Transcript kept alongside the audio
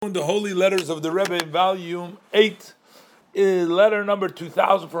The Holy Letters of the Rebbe, volume 8, letter number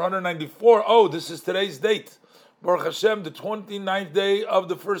 2494. Oh, this is today's date. Baruch Hashem, the 29th day of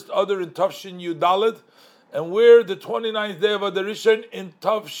the first Adar in Tavshin Yudalid, and we're the 29th day of Adar Rishon in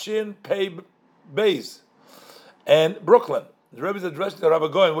Tavshin Pei Beis, and Brooklyn. The Rebbe is addressed to Rabbi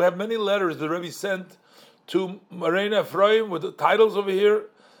Goyen. We have many letters the Rebbe sent to Marina Ephraim with the titles over here.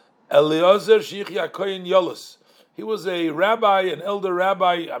 Eliezer Sheikh Yakoyin Yolis. He was a rabbi, an elder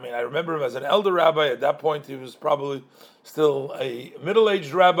rabbi. I mean, I remember him as an elder rabbi. At that point, he was probably still a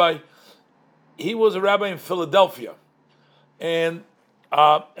middle-aged rabbi. He was a rabbi in Philadelphia. And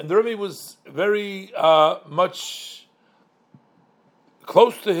the Rebbe was very much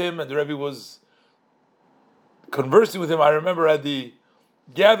close to him, and the Rebbe was conversing with him. I remember at the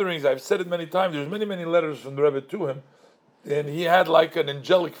gatherings, I've said it many times, there's many, many letters from the Rebbe to him, and he had like an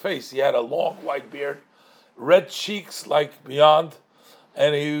angelic face. He had a long white beard, red cheeks like beyond,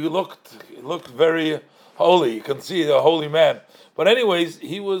 and he looked very holy. You can see a holy man. But anyways,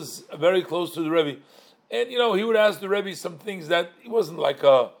 he was very close to the Rebbe. And he would ask the Rebbe some things that he wasn't like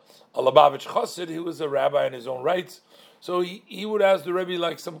a Lubavitch Chassid. He was a rabbi in his own rights. So he would ask the Rebbe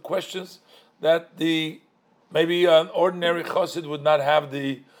like some questions that maybe an ordinary Chassid would not have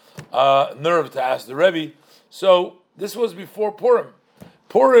the nerve to ask the Rebbe. So this was before Purim.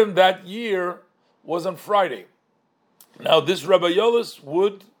 Purim that year was on Friday. Now this Rabbi Yolis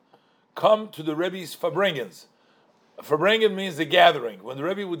would come to the Rebbe's Fabrengens. Fabrengen means the gathering, when the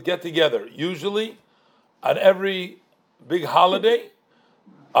Rebbe would get together, usually on every big holiday,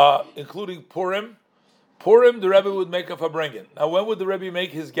 including Purim. Purim, the Rebbe would make a Fabrengen. Now when would the Rebbe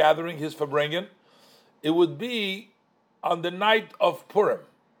make his gathering, his Fabrengen? It would be on the night of Purim.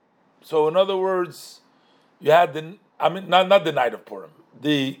 So in other words, you had not the night of Purim.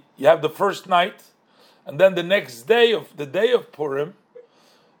 You have the first night, and then the next day of Purim.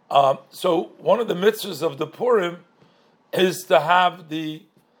 So one of the mitzvahs of the Purim is to have the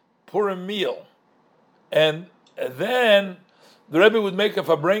Purim meal, and then the Rebbe would make a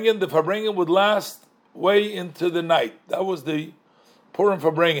Fabrengen. The Fabrengen would last way into the night. That was the Purim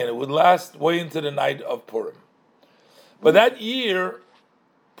Fabrengen. It would last way into the night of Purim. But that year,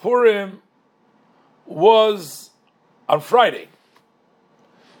 Purim was on Friday.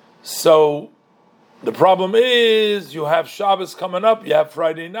 So the problem is, you have Shabbos coming up, you have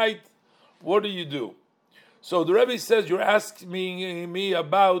Friday night. What do? So the Rebbe says, you're asking me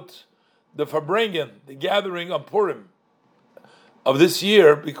about the Fabrengen, the gathering on Purim of this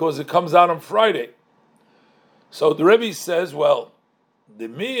year, because it comes out on Friday. So the Rebbe says, well, the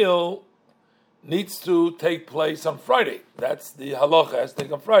meal needs to take place on Friday. That's the halacha, has to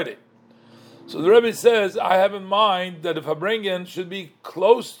take on Friday. So the Rebbe says, I have in mind that if Fabrengen should be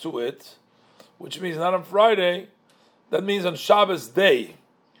close to it, which means not on Friday, that means on Shabbos day,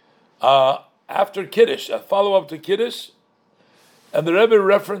 after Kiddush, a follow-up to Kiddush. And the Rebbe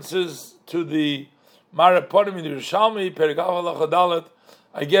references to the Mara Purim in the Yerushalmi, Perek Aleph Halacha Dalet,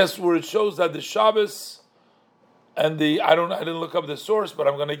 I guess, where it shows that the Shabbos and I didn't look up the source, but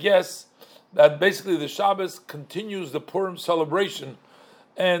I'm going to guess that basically the Shabbos continues the Purim celebration,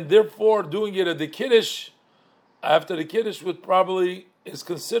 and therefore doing it at the Kiddush, after the Kiddush, is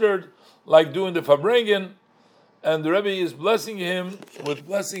considered like doing the Fabrengen, and the Rebbe is blessing him with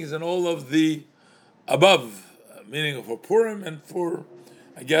blessings and all of the above, meaning for Purim and for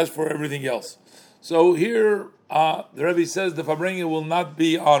everything else. So here, the Rebbe says the Fabrengen will not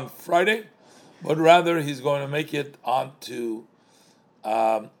be on Friday, but rather he's going to make it on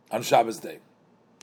Shabbos day.